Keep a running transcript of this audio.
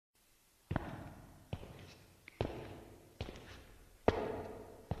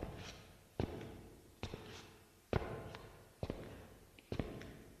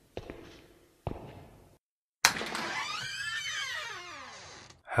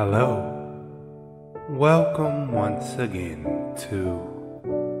Hello. Welcome once again to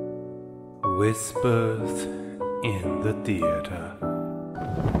Whispers in the Theater.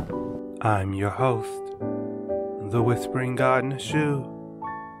 I'm your host, the Whispering Gardener Shoe,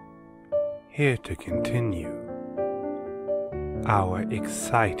 here to continue our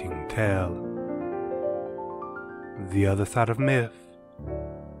exciting tale, The Other Side of Myth,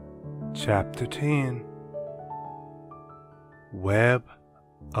 Chapter 10, Web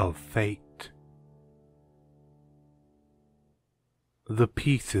of Fate. The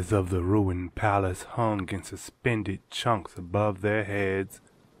pieces of the ruined palace hung in suspended chunks above their heads,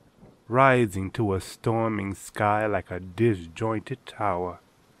 rising to a storming sky like a disjointed tower.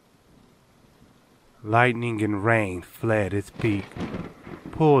 Lightning and rain fled its peak,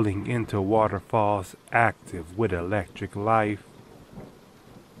 pulling into waterfalls active with electric life.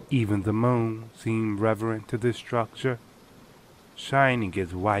 Even the moon seemed reverent to this structure, shining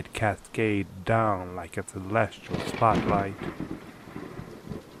its white cascade down like a celestial spotlight.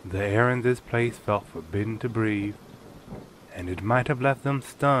 The air in this place felt forbidden to breathe, and it might have left them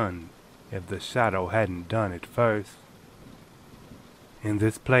stunned if the shadow hadn't done it first. In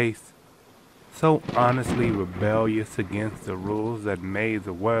this place, so honestly rebellious against the rules that made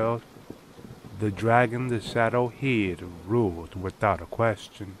the world, the dragon the shadow hid ruled without a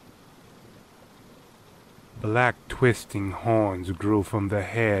question. Black twisting horns grew from the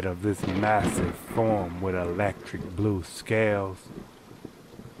head of this massive form with electric blue scales.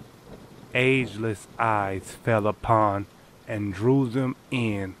 Ageless eyes fell upon and drew them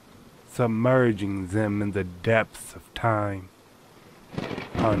in, submerging them in the depths of time.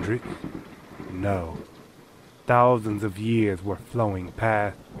 Hundreds? No. Thousands of years were flowing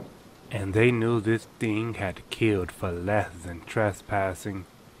past, and they knew this thing had killed for less than trespassing.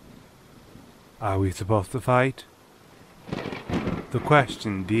 Are we supposed to fight? The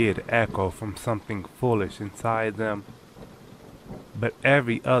question did echo from something foolish inside them, but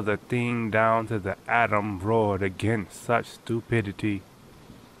every other thing down to the atom roared against such stupidity.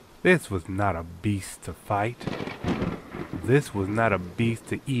 This was not a beast to fight. This was not a beast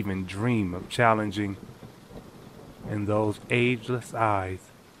to even dream of challenging. In those ageless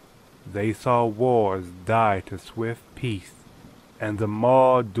eyes, they saw wars die to swift peace, and the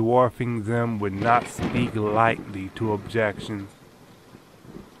maw dwarfing them would not speak lightly to objections.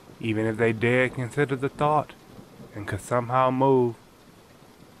 Even if they dared consider the thought, and could somehow move,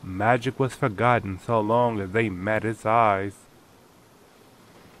 magic was forgotten so long as they met its eyes.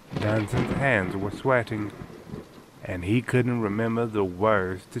 Dunstan's hands were sweating, and he couldn't remember the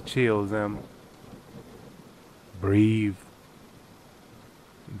words to chill them. Breathe.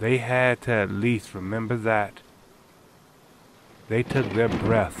 They had to at least remember that. They took their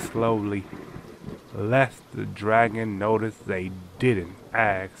breath slowly, lest the dragon notice they didn't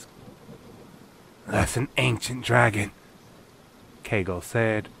ask. "That's an ancient dragon," Kago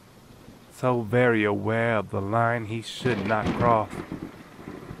said, so very aware of the line he should not cross.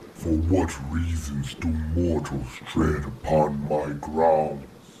 "For what reasons do mortals tread upon my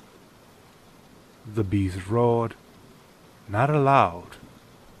grounds?" The beast roared, not aloud,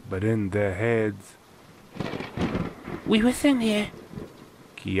 but in their heads. "We were sent here,"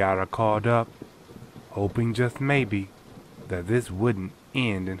 Kiara called up, hoping just maybe that this wouldn't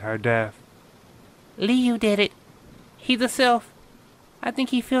end in her death. "Liu did it. He's a sylph. I think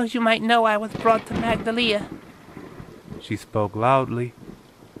he feels you might know I was brought to Magdalia." She spoke loudly,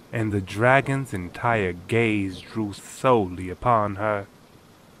 and the dragon's entire gaze drew solely upon her.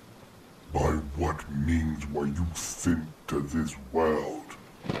 "By what means were you sent to this world?"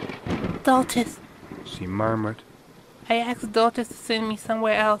 "Daltis," she murmured. I asked Daltis to send me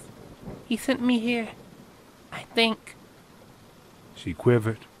somewhere else. He sent me here, I think. She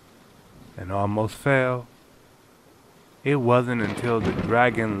quivered and almost fell. It wasn't until the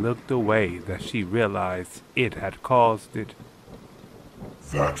dragon looked away that she realized it had caused it.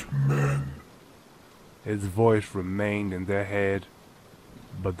 "That man." Its voice remained in their head,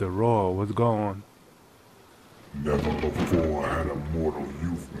 but the roar was gone. "Never before had a mortal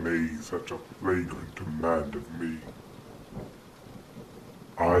youth made such a flagrant demand of me.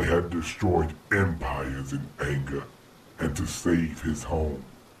 I had destroyed empires in anger, and to save his home,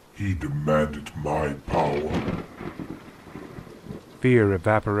 he demanded my power." Fear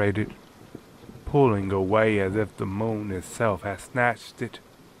evaporated, pulling away as if the moon itself had snatched it.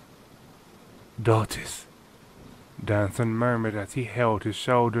 "Daltis," Dunstan murmured as he held his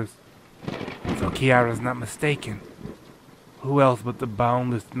shoulders. "So Kiara's not mistaken. Who else but the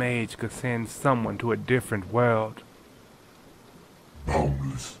boundless mage could send someone to a different world?"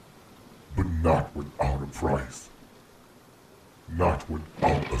 "Boundless, but not without a price. not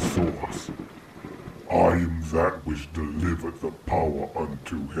without a source. I am that which delivered the power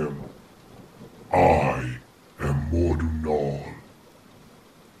unto him. I am Mordunal.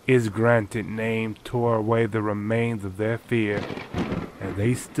 His granted name tore away the remains of their fear, and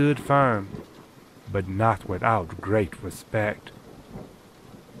they stood firm, but not without great respect.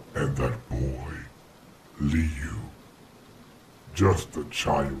 And that boy, Liu, just a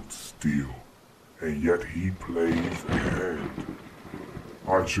child still, and yet he plays a hand.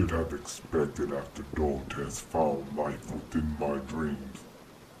 I should have expected after Dortes found life within my dreams.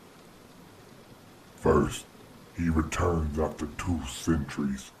 First, he returns after 2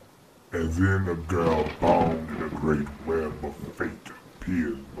 centuries, and then a girl bound in a great web of fate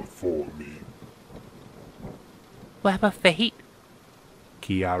appears before me. Web of fate?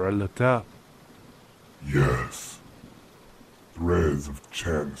 Kiara looked up. Yes. Threads of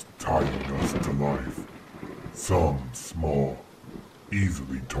chance tying us to life. Some small,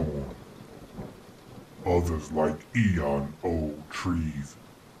 easily torn. Others like eon-old trees,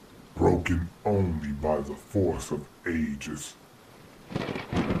 broken only by the force of ages.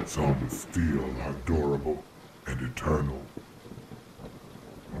 Some still are durable and eternal.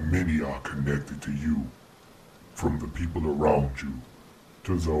 Many are connected to you, from the people around you,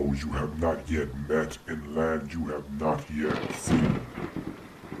 to those you have not yet met in land you have not yet seen.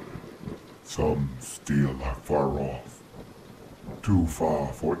 Some still are far off, too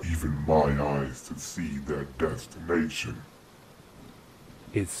far for even my eyes to see their destination.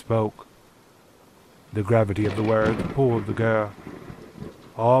 It spoke. The gravity of the words pulled the girl,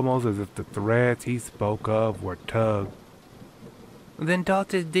 almost as if the threads he spoke of were tugged. Then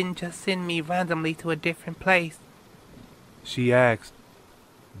Dortes didn't just send me randomly to a different place. She asked,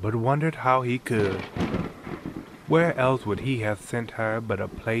 but wondered how he could. Where else would he have sent her but a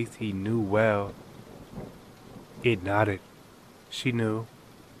place he knew well? It nodded. She knew,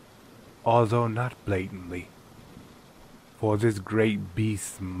 although not blatantly, for this great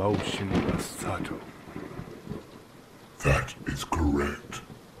beast's motion was subtle. That is correct.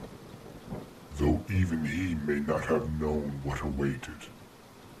 Though even he may not have known what awaited.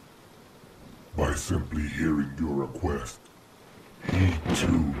 By simply hearing your request, he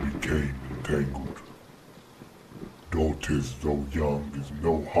too became entangled. Dortes, though young, is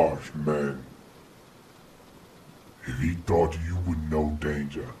no harsh man. If he thought you would know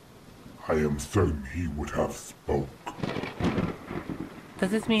danger, I am certain he would have spoke.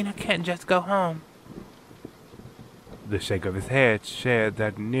 Does this mean I can't just go home? The shake of his head shared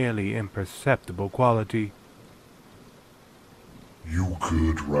that nearly imperceptible quality. You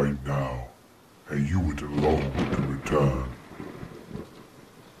could right now, and you would alone to return.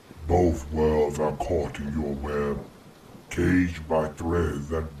 Both worlds are caught in your web, caged by threads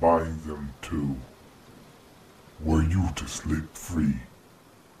that bind them too. Were you to slip free,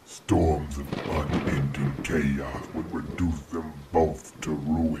 storms of unending chaos would reduce them both to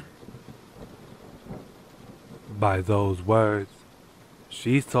ruin. By those words,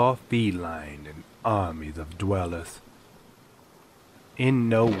 she saw feline and armies of dwellers, in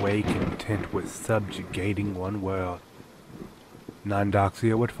no way content with subjugating one world.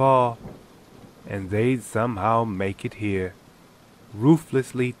 Nandoxia would fall, and they'd somehow make it here,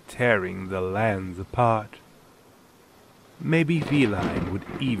 ruthlessly tearing the lands apart. Maybe feline would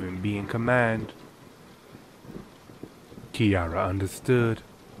even be in command. Kiara understood.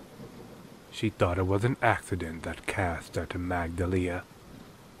 She thought it was an accident that cast her to Magdalia,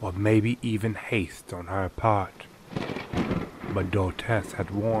 or maybe even haste on her part. But Dortes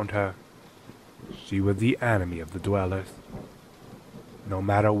had warned her. She was the enemy of the dwellers. No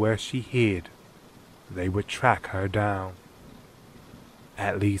matter where she hid, they would track her down.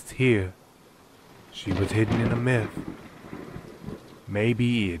 At least here, she was hidden in a myth.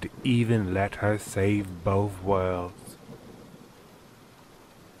 Maybe it'd even let her save both worlds.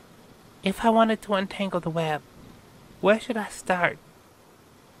 If I wanted to untangle the web, where should I start?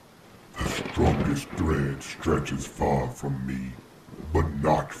 The strongest thread stretches far from me, but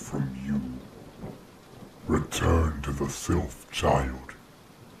not from you. Return to the Sylph Child,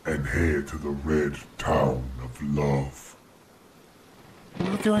 and head to the Red Town of Love.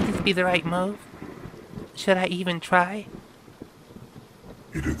 Will doing this be the right move? Should I even try?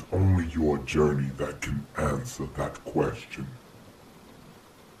 It is only your journey that can answer that question.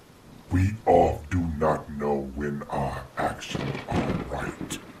 We all do not know when our actions are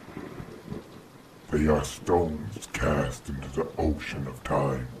right. They are stones cast into the ocean of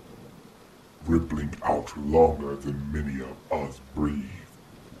time, rippling out longer than many of us breathe.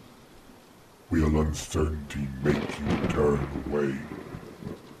 Will uncertainty make you turn away?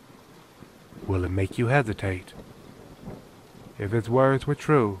 Will it make you hesitate? If his words were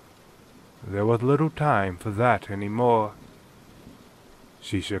true, there was little time for that anymore.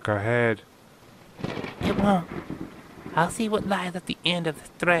 She shook her head. It won't. I'll see what lies at the end of the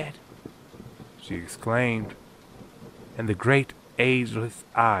thread, She exclaimed, and the great ageless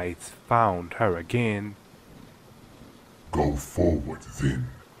eyes found her again. Go forward then,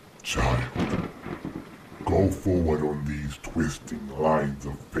 child. Go forward on these twisting lines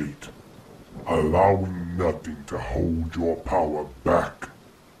of fate, allowing nothing to hold your power back.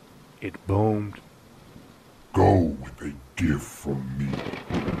 It boomed. Go with a gift from me.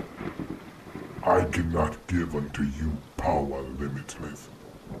 I cannot give unto you power limitless,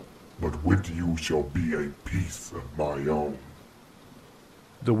 but with you shall be a piece of my own.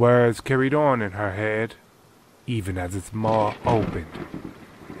 The words carried on in her head, even as its maw opened,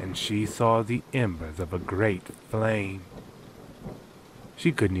 and she saw the embers of a great flame.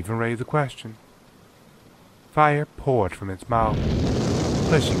 She couldn't even raise a question. Fire poured from its mouth,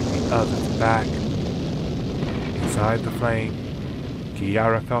 pushing the others back. Inside the flame,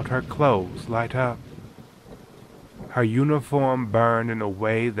 Kiara felt her clothes light up. Her uniform burned in a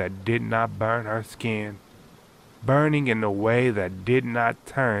way that did not burn her skin, burning in a way that did not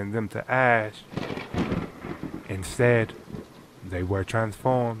turn them to ash. Instead, they were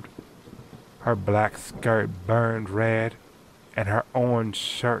transformed. Her black skirt burned red, and her orange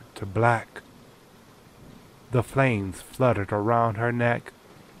shirt to black. The flames fluttered around her neck,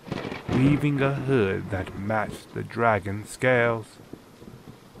 weaving a hood that matched the dragon's scales.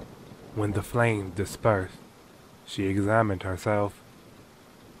 When the flames dispersed, she examined herself,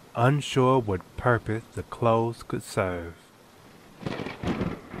 unsure what purpose the clothes could serve.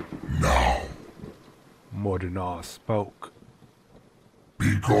 Now, Mordunal spoke.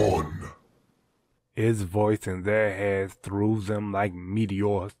 be gone. His voice in their heads threw them like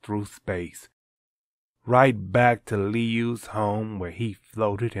meteors through space, right back to Liu's home where he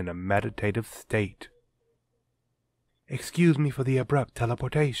floated in a meditative state. Excuse me for the abrupt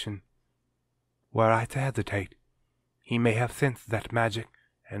teleportation. Were I to hesitate, he may have sensed that magic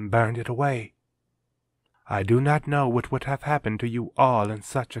and burned it away. I do not know what would have happened to you all in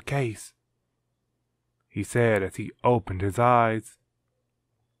such a case, he said as he opened his eyes.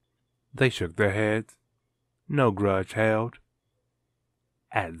 They shook their heads, no grudge held.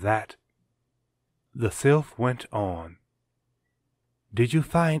 At that, the sylph went on. Did you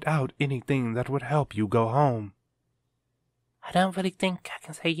find out anything that would help you go home? I don't really think I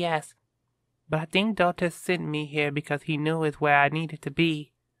can say yes, but I think Dotus sent me here because he knew it's where I needed to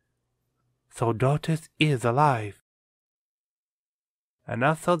be. So Dotus is alive.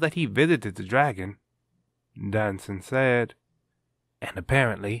 Enough so that he visited the dragon, Danson said. And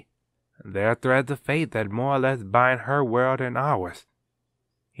apparently, there are threads of fate that more or less bind her world and ours.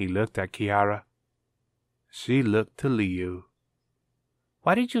 He looked at Kiara. She looked to Liu.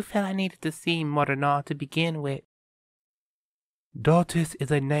 Why did you feel I needed to see Mordunal to begin with? Dotus is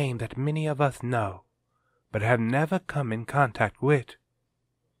a name that many of us know, but have never come in contact with.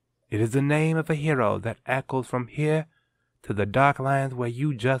 It is the name of a hero that echoes from here to the dark lands where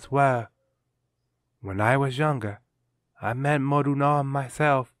you just were. When I was younger, I met Mordunal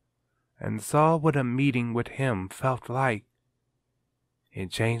myself, and saw what a meeting with him felt like. It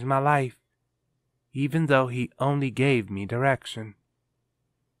changed my life, even though he only gave me direction.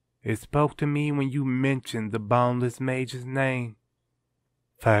 It spoke to me when you mentioned the Boundless Mage's name.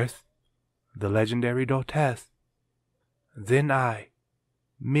 First, the legendary Dotes. Then I,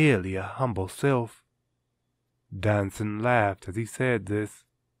 merely a humble sylph. Danson laughed as he said this.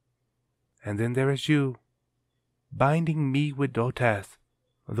 And then there is you, binding me with Dotes,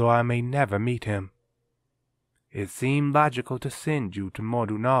 though I may never meet him. It seemed logical to send you to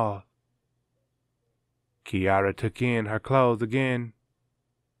Mordunal. Kiara took in her clothes again.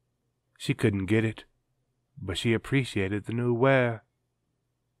 She couldn't get it, but she appreciated the new wear.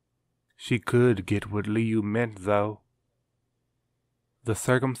 She could get what Liu meant, though. The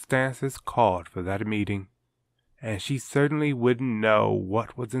circumstances called for that meeting, and she certainly wouldn't know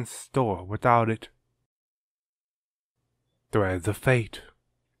what was in store without it. Threads of fate.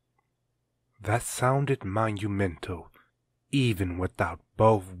 That sounded monumental, even without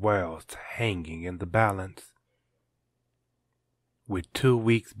both worlds hanging in the balance. With 2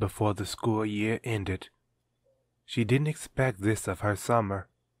 weeks before the school year ended, she didn't expect this of her summer.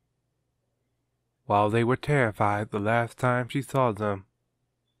 While they were terrified the last time she saw them,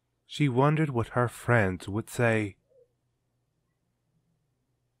 she wondered what her friends would say.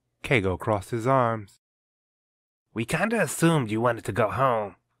 Kago crossed his arms. We kinda assumed you wanted to go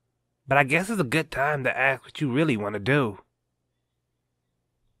home, but I guess it's a good time to ask what you really want to do.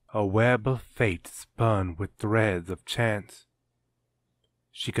 A web of fate spun with threads of chance.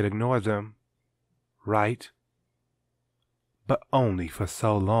 She could ignore them, right? But only for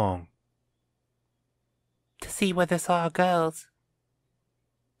so long. To see where this all goes.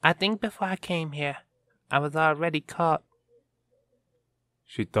 I think before I came here, I was already caught.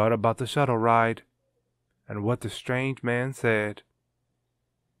 She thought about the shuttle ride and what the strange man said.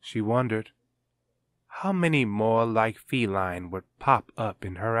 She wondered how many more like feline would pop up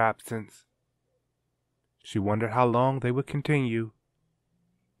in her absence. She wondered how long they would continue,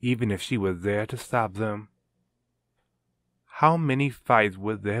 even if she was there to stop them. How many fights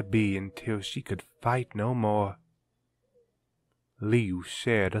would there be until she could fight no more? Liu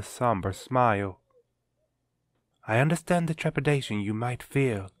shared a somber smile. I understand the trepidation you might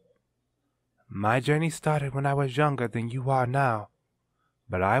feel. My journey started when I was younger than you are now,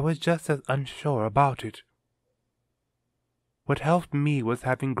 but I was just as unsure about it. What helped me was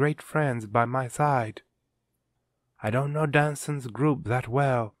having great friends by my side. I don't know Danson's group that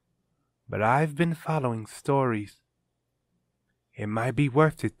well, but I've been following stories. It might be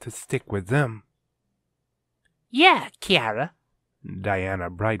worth it to stick with them. Yeah, Kiara.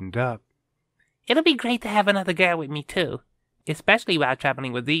 Diana brightened up. It'll be great to have another girl with me too, especially while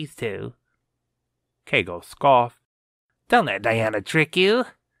traveling with these two. Kago scoffed. Don't let Diana trick you.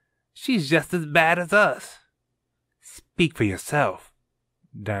 She's just as bad as us. Speak for yourself.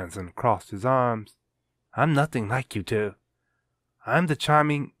 Danson crossed his arms. I'm nothing like you two. I'm the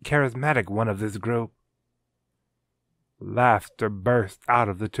charming, charismatic one of this group. Laughter burst out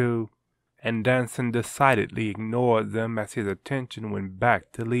of the two, and Danson decidedly ignored them as his attention went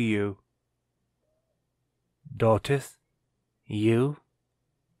back to Liu. Dotis, you,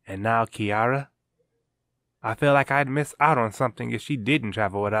 and now Kiara. I feel like I'd miss out on something if she didn't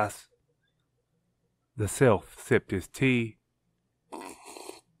travel with us. The sylph sipped his tea.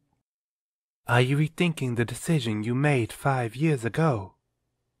 Are you rethinking the decision you made 5 years ago?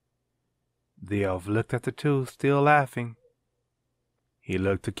 The elf looked at the two, still laughing. He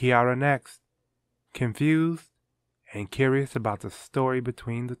looked to Kiara next, confused and curious about the story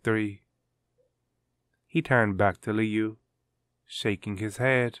between the three. He turned back to Liu, shaking his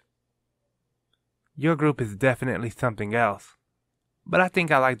head. Your group is definitely something else, but I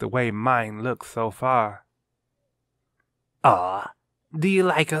think I like the way mine looks so far. Aw, do you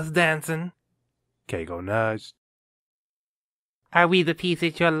like us dancing? Kago nudged. Are we the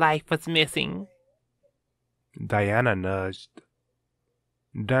pieces your life was missing? Diana nudged.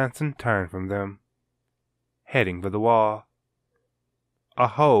 Danson turned from them, heading for the wall. A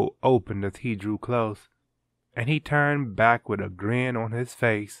hole opened as he drew close, and he turned back with a grin on his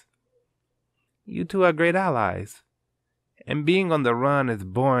face. You two are great allies, and being on the run is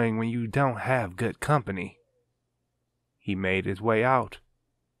boring when you don't have good company. He made his way out,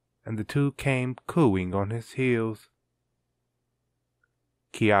 and the two came cooing on his heels.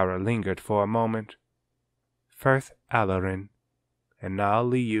 Kiara lingered for a moment. First Alarin, and now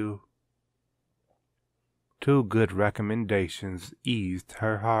Liu. 2 good recommendations eased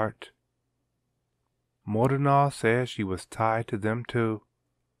her heart. Mordenal said she was tied to them too,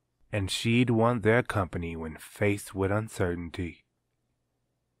 and she'd want their company when faced with uncertainty.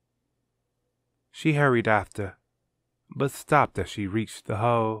 She hurried after, but stopped as she reached the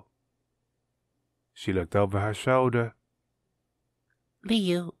hole. She looked over her shoulder.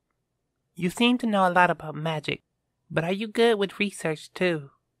 Liu, you seem to know a lot about magic, but are you good with research too?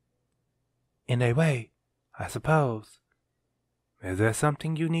 In a way, I suppose. Is there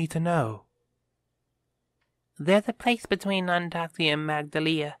something you need to know? There's a place between Undoxy and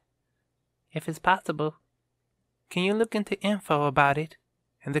Magdalia. If it's possible, can you look into info about it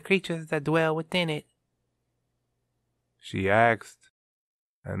and the creatures that dwell within it? She asked,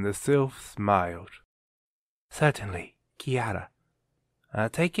 and the sylph smiled. Certainly, Kiara. I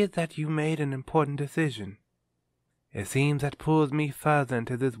take it that you made an important decision. It seems that pulls me further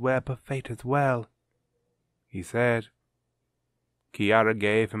into this web of fate as well, he said. Kiara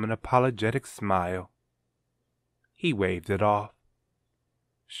gave him an apologetic smile. He waved it off,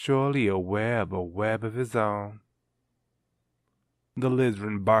 surely aware of a web of his own. The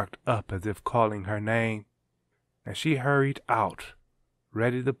lizard barked up as if calling her name, and she hurried out,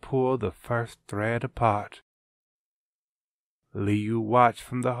 ready to pull the first thread apart. Liu watched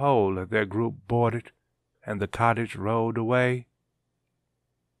from the hole as their group boarded and the cottage rolled away.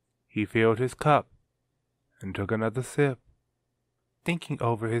 He filled his cup and took another sip, thinking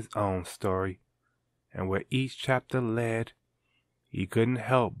over his own story and where each chapter led. He couldn't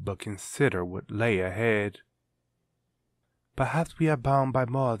help but consider what lay ahead. Perhaps we are bound by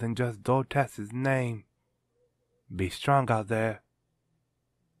more than just Doltes's name. Be strong out there.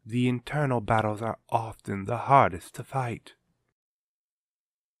 The internal battles are often the hardest to fight.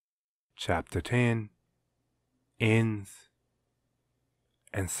 Chapter 10 ends.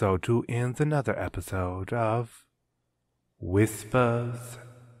 And so too ends another episode of Whispers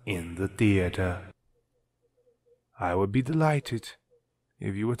in the Theater. I would be delighted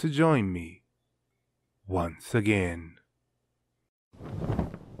if you were to join me once again.